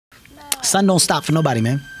Sun don't stop for nobody,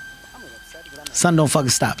 man. Sun don't fucking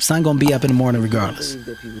stop. Sun gonna be up in the morning regardless.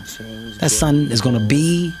 That sun is gonna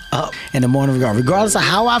be up in the morning regardless of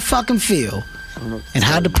how I fucking feel and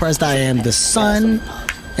how depressed I am. The sun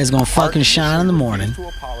is gonna fucking shine in the morning,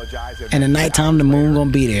 and at nighttime the moon gonna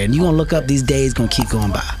be there, and you gonna look up. These days gonna keep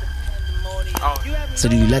going by. So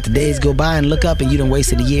do you let the days go by and look up and you done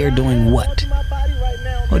wasted a year doing what?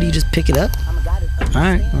 Or do you just pick it up?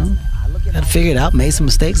 Alright, well, gotta figure it out, made some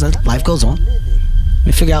mistakes, life goes on. Let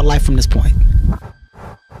me figure out life from this point.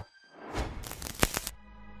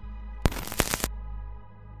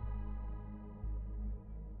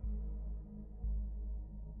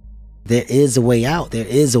 There is a way out. There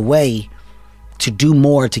is a way to do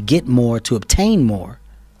more, to get more, to obtain more.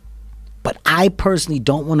 But I personally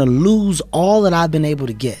don't want to lose all that I've been able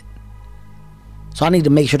to get. So I need to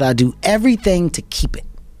make sure that I do everything to keep it.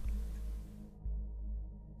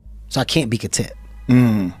 So I can't be content.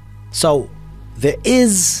 So there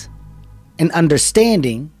is an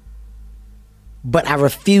understanding, but I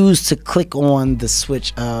refuse to click on the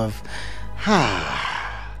switch of,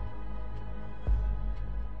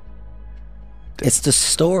 It's the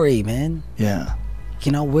story, man. Yeah.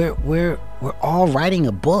 You know, we're all writing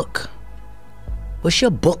a book. What's your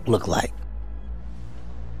book look like?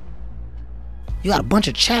 You got a bunch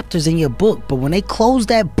of chapters in your book, but when they close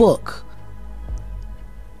that book,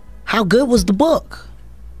 how good was the book?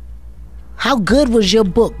 How good was your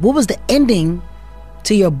book? What was the ending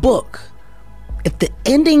to your book? If the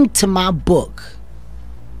ending to my book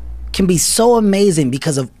can be so amazing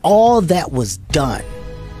because of all that was done,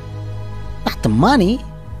 not the money,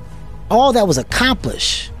 all that was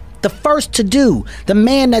accomplished, the first to do, the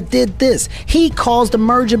man that did this, he caused the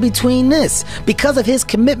merger between this. Because of his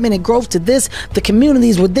commitment and growth to this, the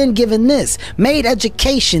communities were then given this, made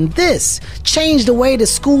education this, changed the way the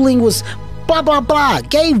schooling was, blah, blah, blah,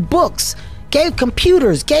 gave books, gave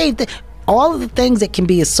computers, gave all of the things that can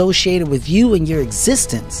be associated with you and your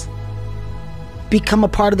existence become a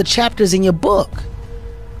part of the chapters in your book.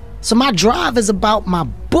 So my drive is about my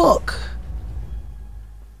book.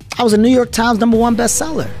 I was a New York Times #1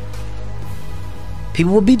 bestseller.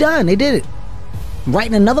 People would be done. They did it. I'm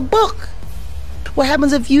writing another book. What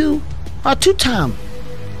happens if you are a 2-time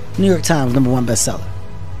New York Times #1 bestseller?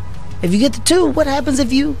 If you get to 2, what happens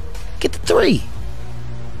if you get to 3?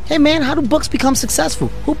 Hey man, how do books become successful?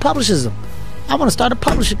 Who publishes them? I want to start a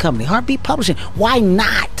publishing company, Heartbeat Publishing. Why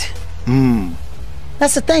not?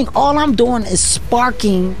 That's the thing. All I'm doing is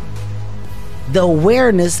sparking the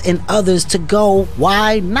awareness in others to go,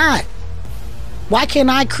 why not? Why can't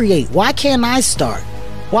I create? Why can't I start?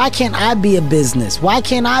 Why can't I be a business? Why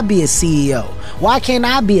can't I be a CEO? Why can't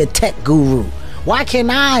I be a tech guru? Why can't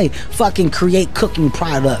I fucking create cooking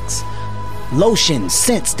products? Lotion,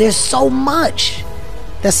 scents, there's so much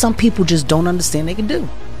that some people just don't understand they can do.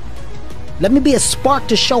 Let me be a spark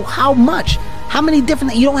to show how much, how many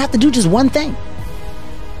different, you don't have to do just one thing.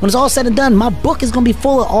 When it's all said and done, my book is gonna be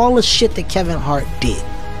full of all the shit that Kevin Hart did.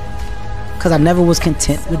 Cause I never was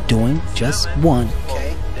content with doing just 1,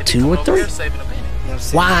 2, or 3.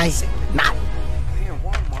 Why not? We're in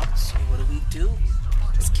Walmart, so what do we do?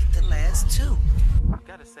 Let's get the last 2.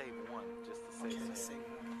 Gotta save one just to save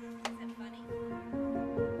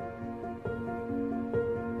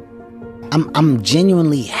it. I'm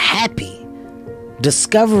genuinely happy.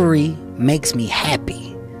 Discovery makes me happy.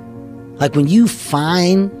 Like when you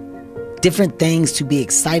find different things to be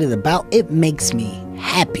excited about, it makes me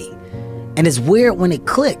happy. And it's weird when it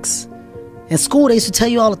clicks. In school, they used to tell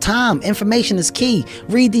you all the time, information is key.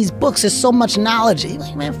 Read these books, there's so much knowledge. You're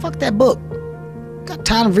like, man, fuck that book. Got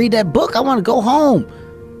time to read that book, I want to go home.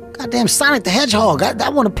 Goddamn Sonic the Hedgehog, I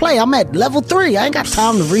want to play. I'm at level 3, I ain't got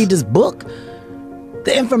time to read this book.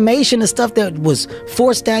 The information and stuff that was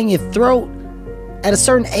forced down your throat, at a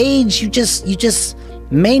certain age, you just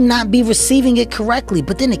may not be receiving it correctly,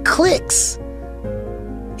 but then it clicks.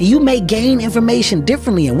 You may gain information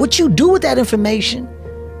differently, and what you do with that information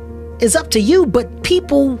is up to you, but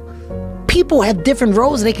people have different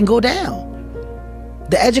roads they can go down.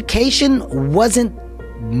 The education wasn't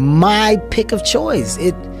my pick of choice.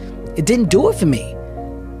 It didn't do it for me.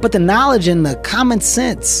 But the knowledge and the common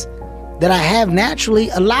sense that I have naturally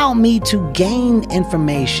allowed me to gain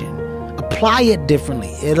information, apply it differently.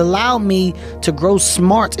 It allowed me to grow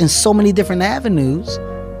smart in so many different avenues,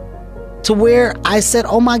 to where I said,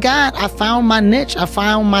 oh my God, I found my niche, I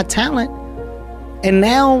found my talent, and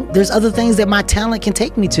now there's other things that my talent can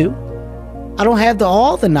take me to. I don't have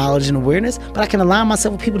all the knowledge and awareness, but I can align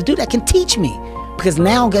myself with people to do that, can teach me. Because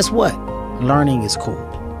now, guess what? Learning is cool.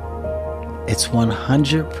 It's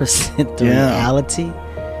 100% the reality,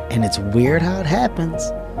 and it's weird how it happens.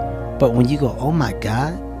 But when you go, oh my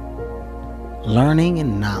God, learning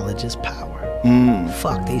and knowledge is power.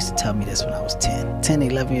 Fuck, they used to tell me this when I was 10,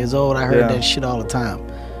 11 years old. I heard that shit all the time.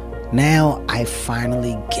 Now I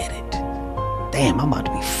finally get it. Damn, I'm about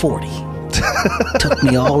to be 40. Took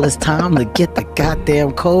me all this time to get the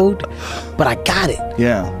goddamn code, but I got it.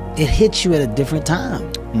 Yeah. It hits you at a different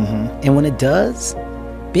time. And when it does,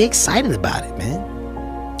 be excited about it,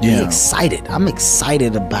 man. Be excited. I'm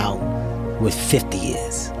excited about what 50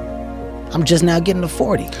 is. I'm just now getting to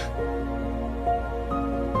 40.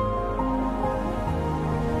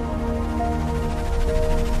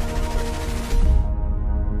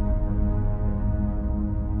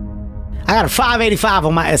 I got a 585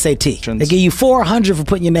 on my SAT. They give you 400 for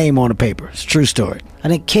putting your name on the paper. It's a true story. I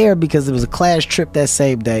didn't care because it was a class trip that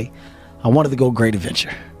same day. I wanted to go Great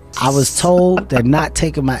Adventure. I was told that not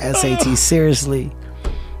taking my SAT seriously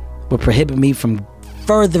would prohibit me from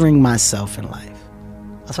furthering myself in life.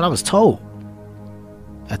 That's what I was told.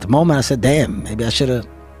 At the moment, I said, damn, maybe I should have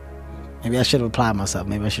applied myself.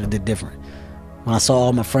 Maybe I should have did different. When I saw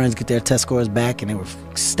all my friends get their test scores back and they were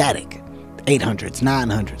ecstatic. 800s,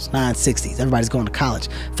 900s, 960s. Everybody's going to college.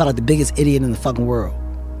 I felt like the biggest idiot in the fucking world.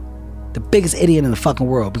 The biggest idiot in the fucking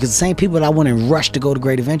world. Because the same people that I went and rushed to go to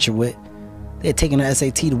Great Adventure with, they had taken the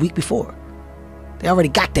SAT the week before. They already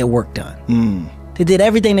got their work done. They did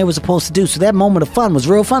everything they were supposed to do. So that moment of fun was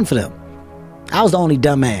real fun for them. I was the only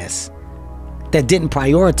dumbass that didn't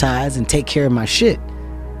prioritize and take care of my shit.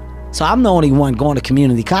 So I'm the only one going to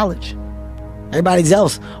community college. Everybody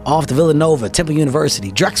else off to Villanova, Temple University,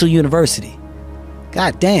 Drexel University.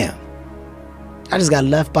 God damn. I just got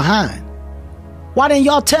left behind. Why didn't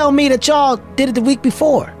y'all tell me that y'all did it the week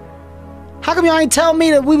before? How come y'all ain't tell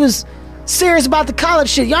me that we was serious about the college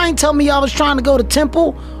shit? Y'all ain't tell me y'all was trying to go to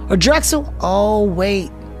Temple or Drexel? Oh, wait.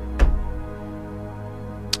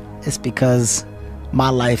 It's because my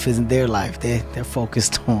life isn't their life. They're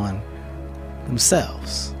focused on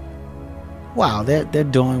themselves. Wow, they're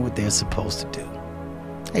doing what they're supposed to do.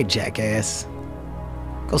 Hey, jackass.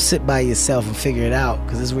 Go sit by yourself and figure it out,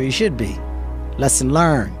 because this is where you should be. Lesson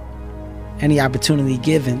learned. Any opportunity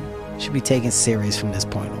given should be taken serious from this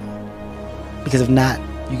point on. Because if not,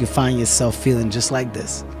 you can find yourself feeling just like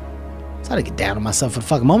this. So I had to get down on myself for the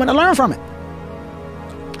fucking moment. I learned from it.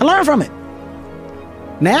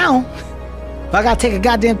 Now, if I gotta take a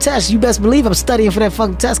goddamn test, you best believe I'm studying for that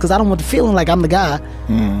fucking test, because I don't want the feeling like I'm the guy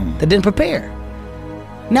that didn't prepare.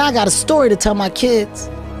 Now I got a story to tell my kids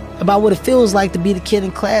about what it feels like to be the kid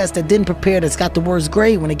in class that didn't prepare, that's got the worst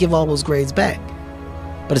grade when they give all those grades back.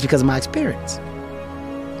 But it's because of my experience.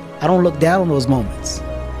 I don't look down on those moments.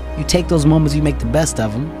 You take those moments, you make the best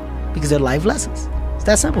of them, because they're life lessons. It's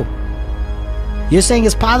that simple. You're saying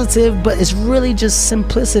it's positive, but it's really just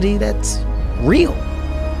simplicity that's real.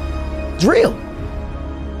 It's real.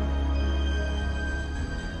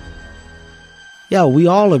 Yo, we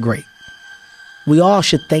all are great. We all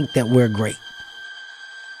should think that we're great.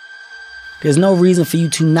 There's no reason for you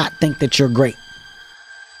to not think that you're great.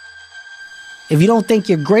 If you don't think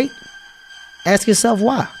you're great, ask yourself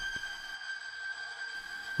why.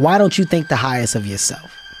 Why don't you think the highest of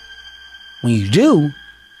yourself? When you do,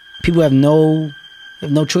 people have no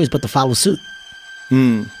choice but to follow suit.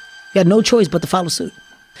 You have no choice but to follow suit.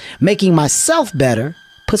 Making myself better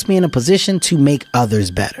puts me in a position to make others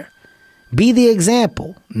better. Be the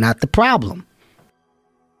example, not the problem.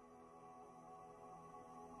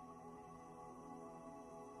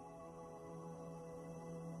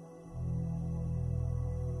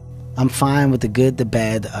 I'm fine with the good, the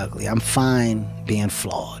bad, the ugly. I'm fine being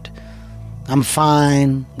flawed. I'm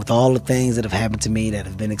fine with all the things that have happened to me that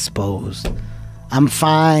have been exposed. I'm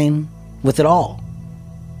fine with it all.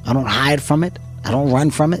 I don't hide from it. I don't run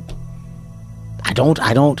from it. I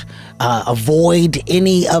don't avoid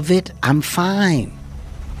any of it. I'm fine.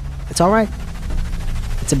 It's all right.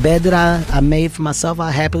 It's a bed that I made for myself. I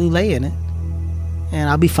happily lay in it. And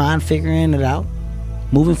I'll be fine figuring it out,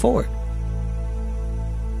 moving forward.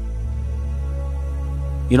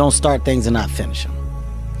 You don't start things and not finish them.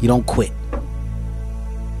 You don't quit.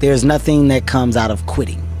 There's nothing that comes out of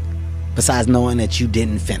quitting besides knowing that you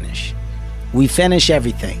didn't finish. We finish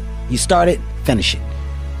everything. You start it, finish it.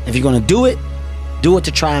 If you're going to do it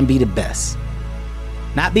to try and be the best.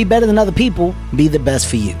 Not be better than other people, be the best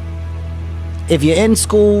for you. If you're in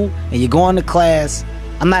school and you're going to class,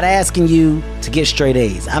 I'm not asking you to get straight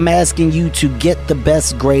A's. I'm asking you to get the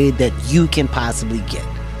best grade that you can possibly get.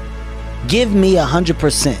 Give me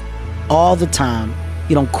 100% all the time.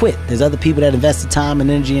 You don't quit. There's other people that invest the time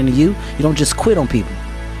and energy into you. You don't just quit on people.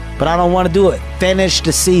 But I don't want to do it. Finish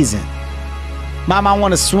the season. Mom, I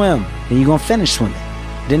want to swim. Then you're going to finish swimming.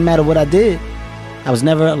 Didn't matter what I did. I was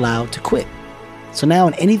never allowed to quit. So now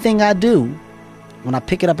in anything I do, when I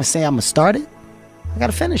pick it up and say I'm gonna start it, I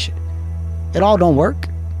gotta finish it. It all don't work.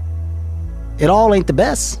 It all ain't the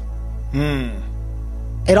best.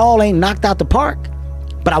 It all ain't knocked out the park.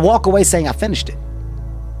 But I walk away saying I finished it.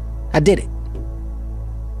 I did it.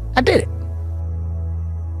 I did it.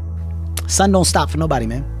 Sun don't stop for nobody,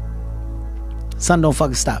 man. Sun don't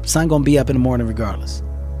fucking stop. Sun gonna be up in the morning regardless.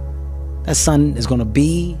 That sun is gonna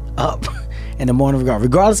be up in the morning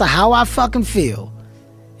regardless of how I fucking feel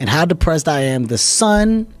and how depressed I am. The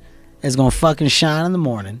sun is gonna fucking shine in the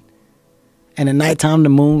morning, and at nighttime the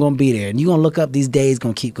moon gonna be there, and you gonna look up, these days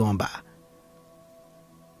gonna keep going by.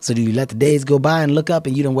 So do you let the days go by and look up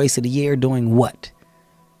and you done wasted a year doing what?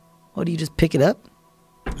 Or do you just pick it up?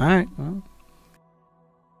 All right, well,